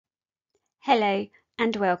Hello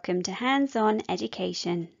and welcome to Hands-On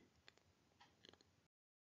Education.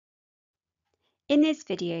 In this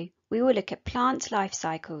video, we will look at plant life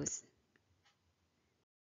cycles.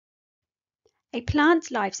 A plant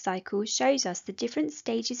life cycle shows us the different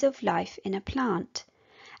stages of life in a plant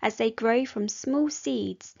as they grow from small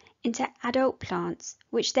seeds into adult plants,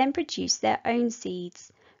 which then produce their own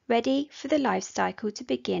seeds, ready for the life cycle to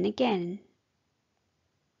begin again.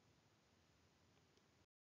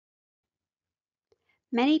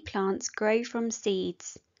 Many plants grow from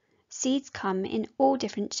seeds. Seeds come in all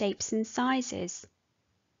different shapes and sizes.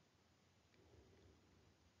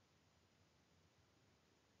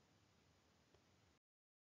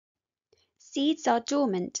 Seeds are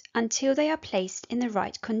dormant until they are placed in the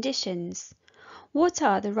right conditions. What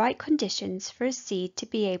are the right conditions for a seed to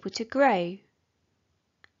be able to grow?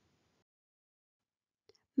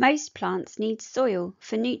 Most plants need soil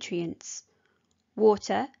for nutrients,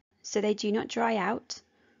 water so they do not dry out,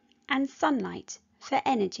 and sunlight for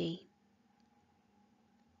energy.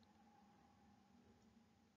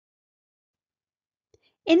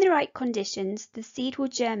 In the right conditions, the seed will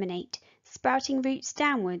germinate, sprouting roots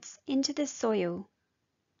downwards into the soil.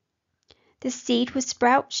 The seed will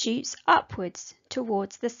sprout shoots upwards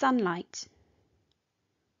towards the sunlight.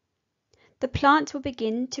 The plant will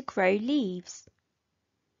begin to grow leaves,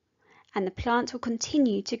 and the plant will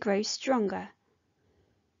continue to grow stronger.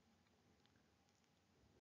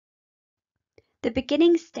 The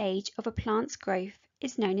beginning stage of a plant's growth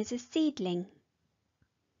is known as a seedling.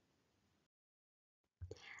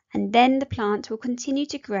 And then the plant will continue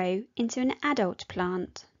to grow into an adult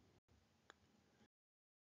plant.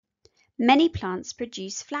 Many plants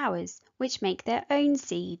produce flowers which make their own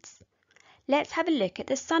seeds. Let's have a look at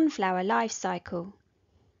the sunflower life cycle.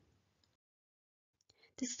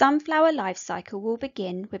 The sunflower life cycle will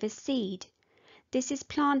begin with a seed. This is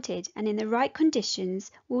planted and in the right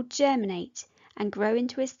conditions will germinate and grow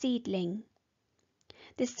into a seedling.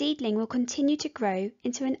 The seedling will continue to grow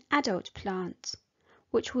into an adult plant,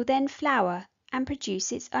 which will then flower and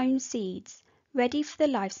produce its own seeds, ready for the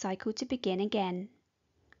life cycle to begin again.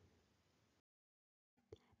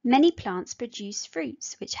 Many plants produce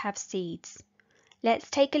fruits which have seeds. Let's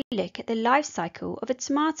take a look at the life cycle of a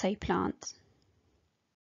tomato plant.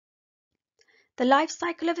 The life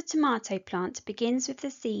cycle of a tomato plant begins with the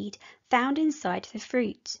seed found inside the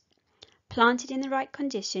fruit. Planted in the right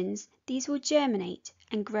conditions, these will germinate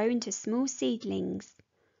and grow into small seedlings.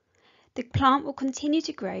 The plant will continue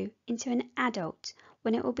to grow into an adult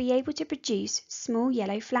when it will be able to produce small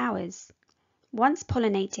yellow flowers. Once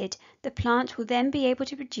pollinated, the plant will then be able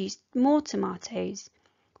to produce more tomatoes,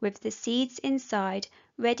 with the seeds inside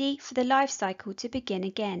ready for the life cycle to begin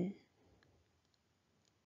again.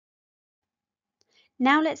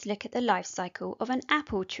 Now let's look at the life cycle of an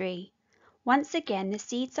apple tree. Once again, the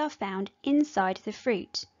seeds are found inside the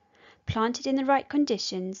fruit. Planted in the right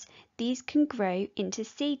conditions, these can grow into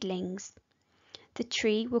seedlings. The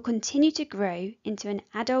tree will continue to grow into an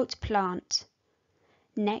adult plant.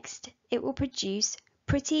 Next, it will produce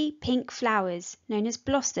pretty pink flowers known as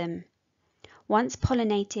blossom. Once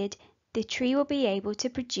pollinated, the tree will be able to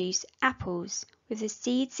produce apples with the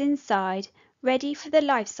seeds inside ready for the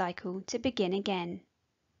life cycle to begin again.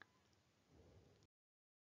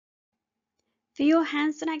 For your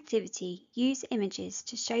hands-on activity, use images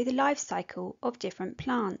to show the life cycle of different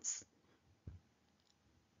plants.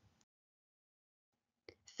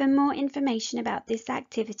 For more information about this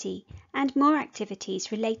activity and more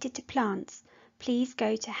activities related to plants, please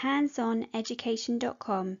go to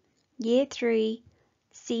handsoneducation.com, Year 3,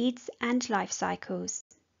 Seeds and Lifecycles.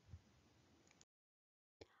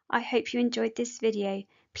 I hope you enjoyed this video.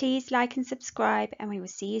 Please like and subscribe and we will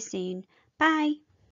see you soon. Bye!